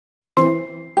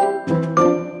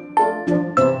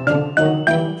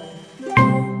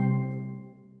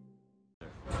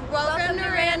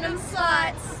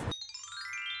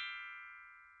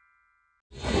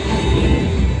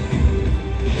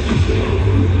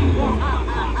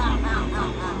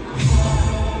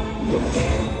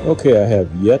Okay, I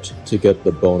have yet to get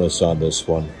the bonus on this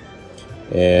one,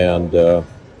 and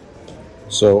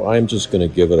so I'm just going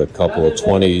to give it a couple of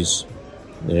 20s,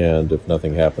 and if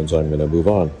nothing happens, I'm going to move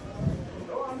on.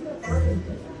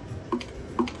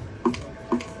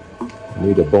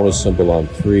 Need a bonus symbol on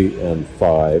 3 and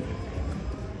 5.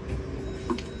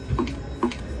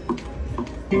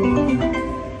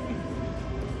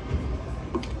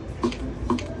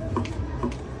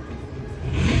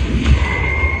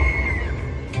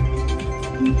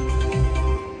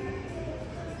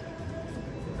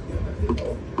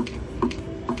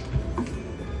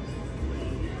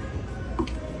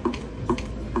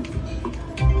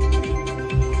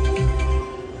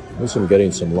 At least I'm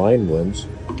getting some line wins.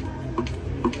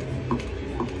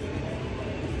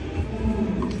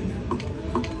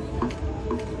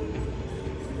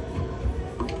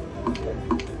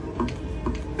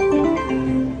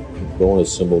 The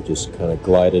bonus symbol just kind of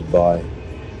glided by.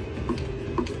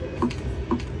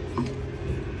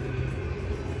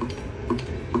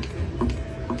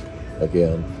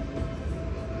 Again.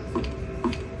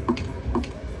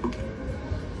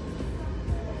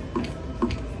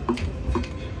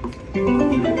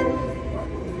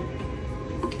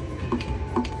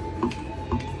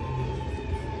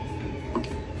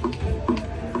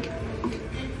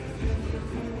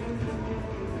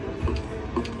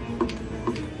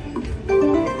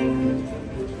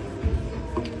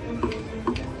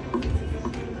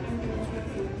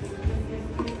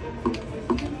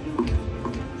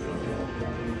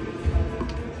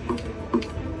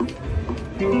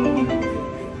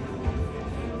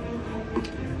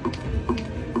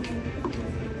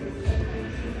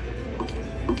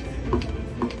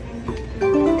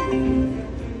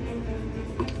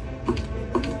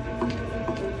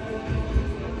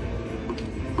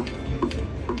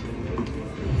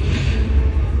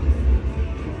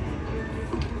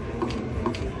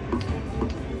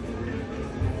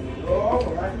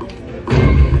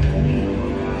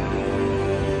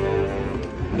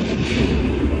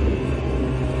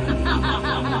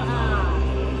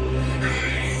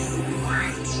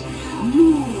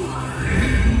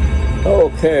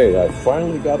 Okay, I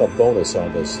finally got a bonus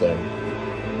on this thing.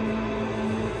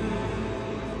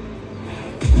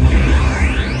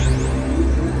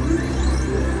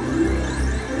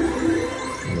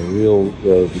 And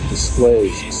the display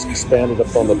is expanded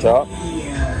up on the top.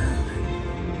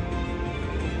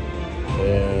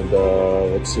 And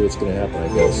let's see what's going to happen, I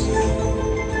guess.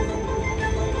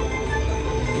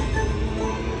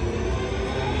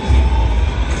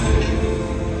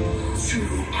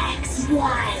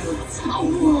 Wilds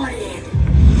awarded.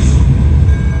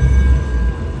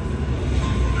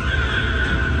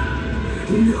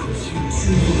 Look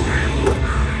into my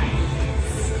eyes.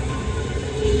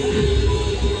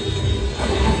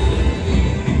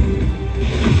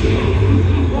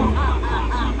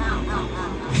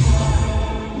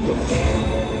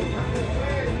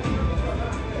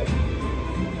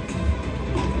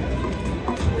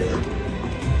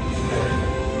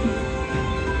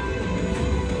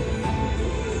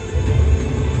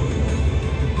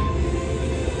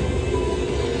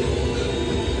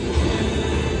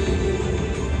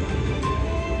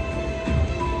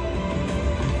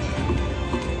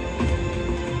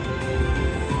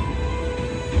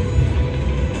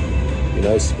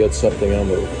 Nice to get something on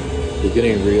the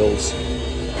beginning reels.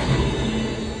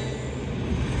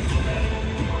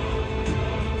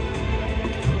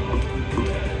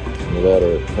 And that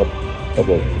are a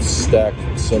couple of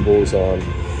stacked symbols on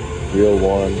reel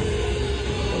 1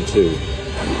 and 2.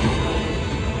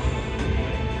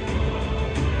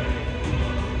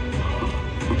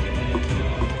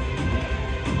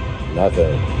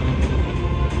 Nothing.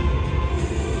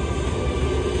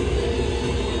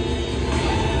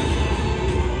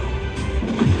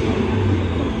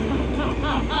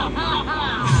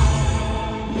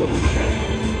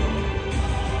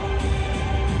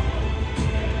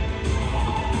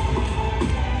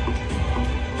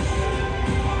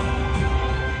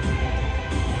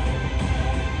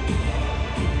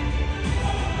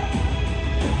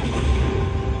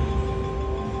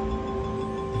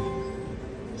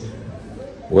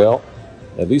 Well,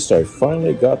 at least I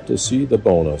finally got to see the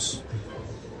bonus.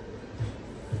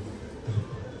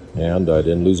 And I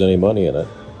didn't lose any money in it.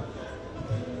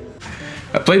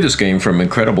 I played this game from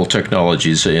Incredible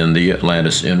Technologies in the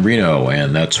Atlantis in Reno,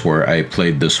 and that's where I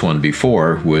played this one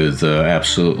before with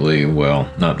absolutely,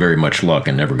 well, not very much luck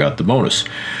and never got the bonus.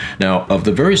 Now, of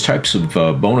the various types of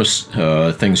bonus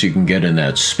things you can get in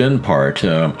that spin part,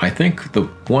 I think the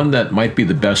one that might be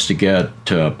the best to get,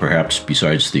 perhaps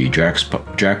besides the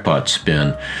jackpot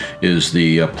spin, is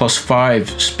the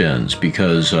 +5 spins,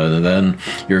 because then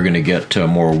you're going to get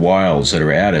more wilds that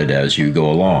are added as you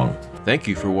go along. Thank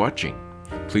you for watching.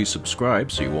 Please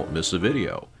subscribe so you won't miss a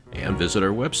video, and visit our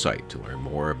website to learn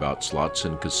more about slots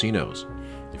and casinos.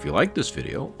 If you like this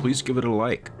video, please give it a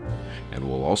like, and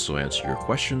we'll also answer your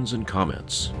questions and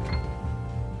comments.